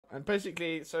And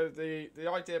basically, so the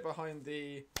idea behind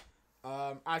the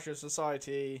Azure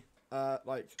Society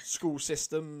like school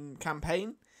system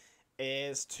campaign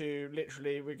is to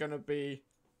literally we're gonna be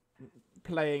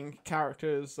playing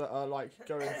characters that are like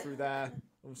going through their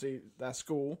obviously their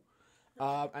school,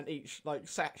 and each like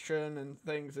section and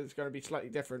things is going to be slightly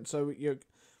different. So you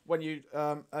when you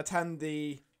attend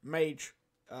the mage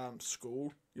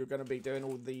school, you're going to be doing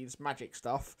all these magic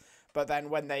stuff. But then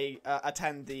when they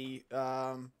attend the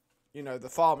the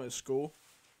farmers school,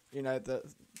 and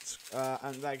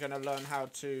they're going to learn how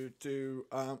to do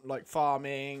like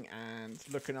farming and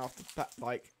looking after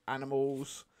like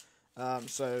animals,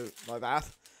 so like that.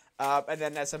 And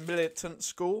then there's a militant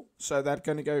school, so they're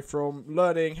going to go from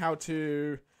learning how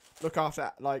to look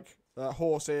after like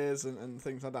horses and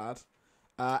things like that.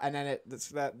 And then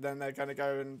then they're going to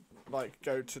go and like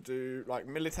go to do like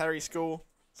military school,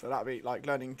 so that'd be like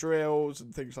learning drills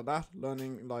and things like that,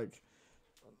 learning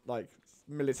like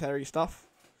military stuff.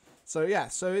 So yeah,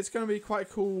 so it's going to be quite a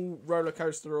cool roller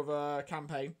coaster of a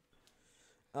campaign.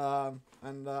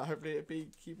 And hopefully it'll be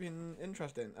keeping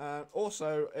interesting.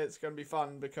 Also, it's going to be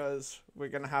fun because we're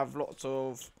going to have lots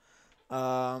of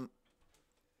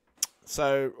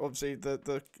so obviously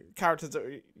the characters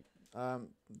that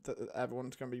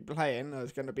everyone's going to be playing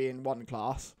is going to be in one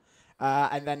class,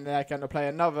 and then they're going to play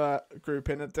another group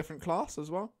in a different class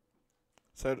as well.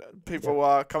 So people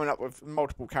are coming up with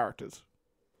multiple characters.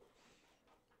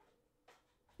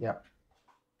 Yep.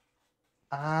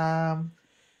 Probably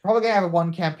gonna have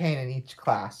one campaign in each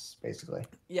class, basically.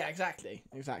 Yeah, exactly.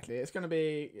 It's going to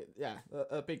be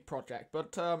a big project,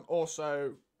 but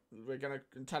also we're going to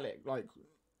tell it like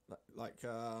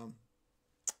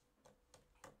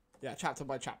chapter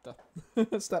by chapter,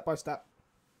 step by step.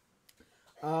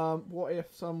 What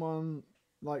if someone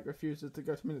like refuses to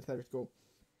go to military school?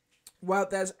 Well,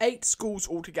 there's 8 schools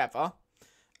altogether.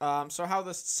 So how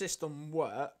the system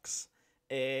works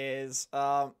is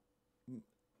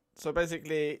so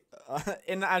basically,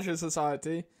 in the Azure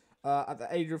Society, at the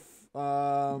age of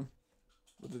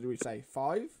what did we say,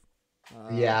 5?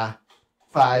 Yeah,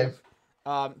 5.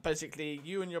 Basically,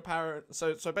 you and your parents.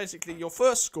 So basically, your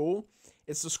first school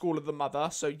is the school of the mother.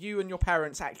 So you and your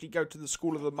parents actually go to the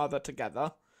school of the mother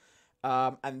together,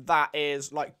 and that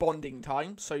is like bonding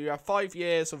time. So you have 5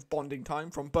 years of bonding time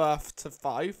from birth to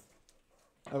 5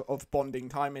 of bonding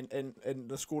time in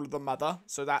the school of the mother.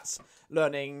 So that's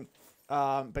learning.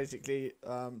 Basically,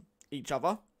 each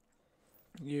other,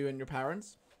 you and your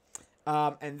parents,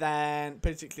 and then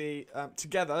basically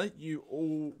together you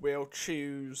all will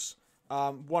choose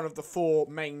one of the 4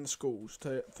 main schools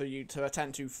for you to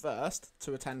attend first.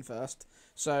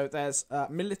 So there's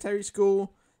military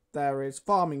school, there is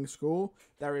farming school,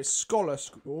 there is scholar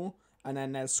school, and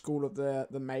then there's school of the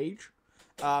mage.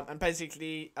 And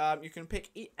basically, you can pick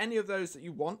any of those that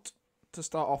you want to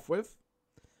start off with.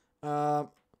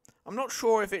 I'm not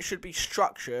sure if it should be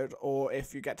structured or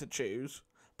if you get to choose,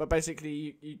 but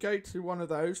basically you go to one of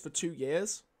those for 2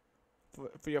 years,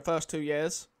 for your first 2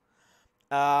 years,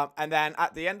 and then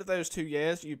at the end of those 2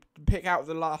 years you pick out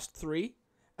the last 3,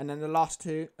 and then the last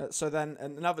 2, so then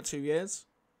another 2 years,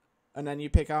 and then you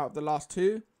pick out the last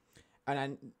 2, and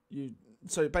then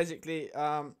so basically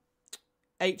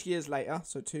 8 years later,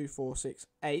 so 2, 4, 6,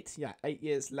 8, 8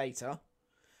 years later,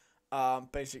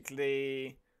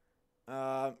 basically.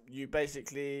 You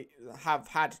basically have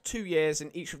had 2 years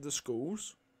in each of the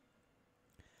schools,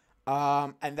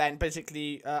 and then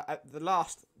basically at the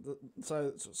last,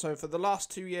 so for the last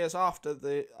 2 years after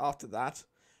that,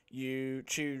 you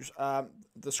choose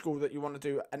the school that you want to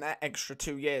do an extra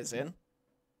 2 years in.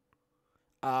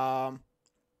 So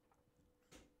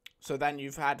then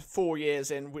you've had 4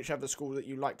 years in whichever school that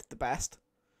you liked the best.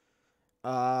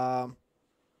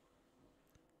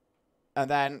 And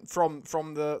then from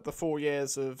the 4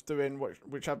 years of doing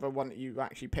whichever one that you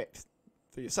actually picked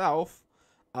for yourself,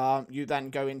 you then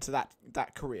go into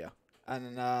that career.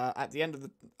 And at the end of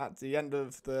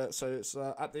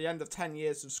 10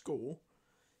 years of school,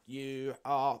 you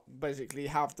are basically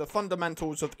have the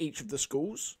fundamentals of each of the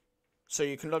schools. So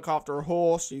you can look after a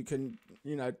horse. You can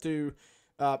do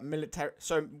military.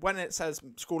 So when it says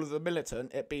school of the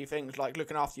militant, it'd be things like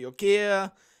looking after your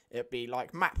gear. It'd be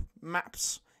like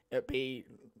maps. It'd be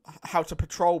how to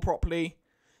patrol properly,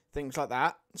 things like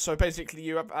that. So basically,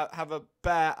 you have a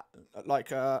bare,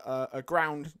 like a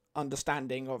ground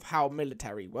understanding of how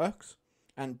military works,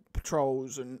 and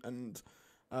patrols and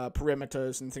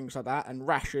perimeters and things like that, and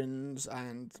rations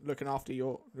and looking after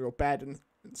your bed and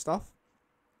stuff.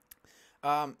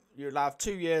 You'll have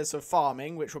 2 years of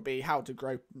farming, which will be how to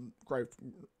grow,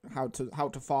 how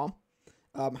to farm,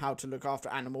 how to look after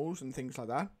animals and things like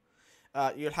that.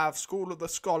 You'll have School of the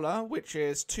Scholar, which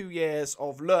is 2 years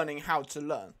of learning how to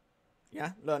learn.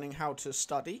 Yeah, learning how to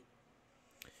study.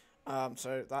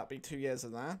 So that'd be 2 years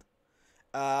of that.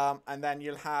 And then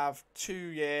you'll have 2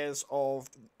 years of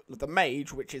the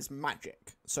Mage, which is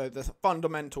magic. So the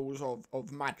fundamentals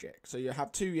of magic. So you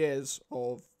have 2 years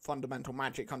of fundamental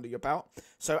magic under your belt.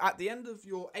 So at the end of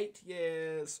your 8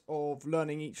 years of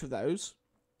learning each of those,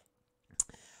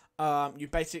 you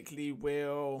basically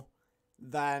will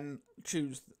then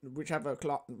choose whichever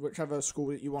school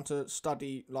that you want to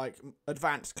study like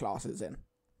advanced classes in.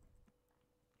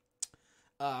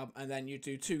 And then you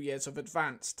do 2 years of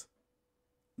advanced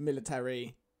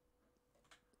military,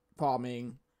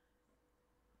 farming,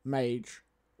 mage,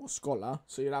 or scholar.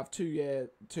 So you'll have 2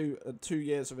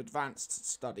 years of advanced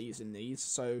studies in these.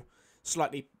 So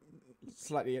slightly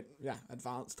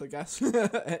advanced, I guess,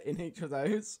 in each of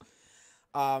those.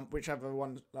 Whichever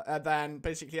one, and then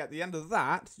basically at the end of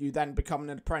that, you then become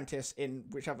an apprentice in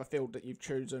whichever field that you've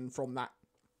chosen from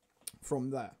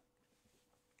there.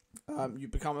 You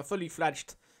become a fully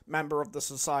fledged member of the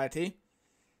society,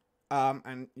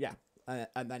 and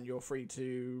then you're free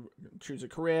to choose a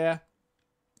career,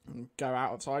 and go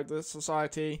outside the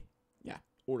society,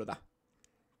 all of that.